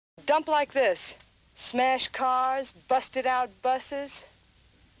dump like this. Smashed cars, busted out buses,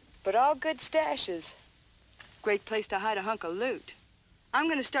 but all good stashes. Great place to hide a hunk of loot. I'm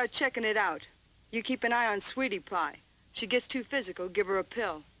gonna start checking it out. You keep an eye on Sweetie Pie. If she gets too physical, give her a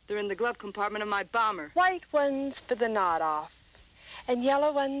pill. They're in the glove compartment of my bomber. White ones for the nod off, and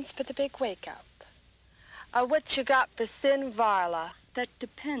yellow ones for the big wake up. What you got for Sin Varla? That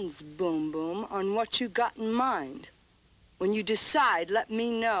depends, Boom Boom, on what you got in mind. When you decide, let me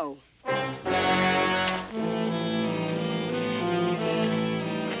know.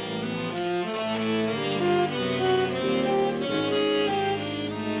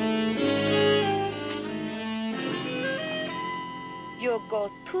 You'll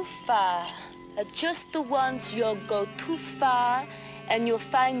go too far. Just once you'll go too far, and you'll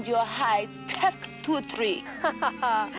find your high tech 2 or 3.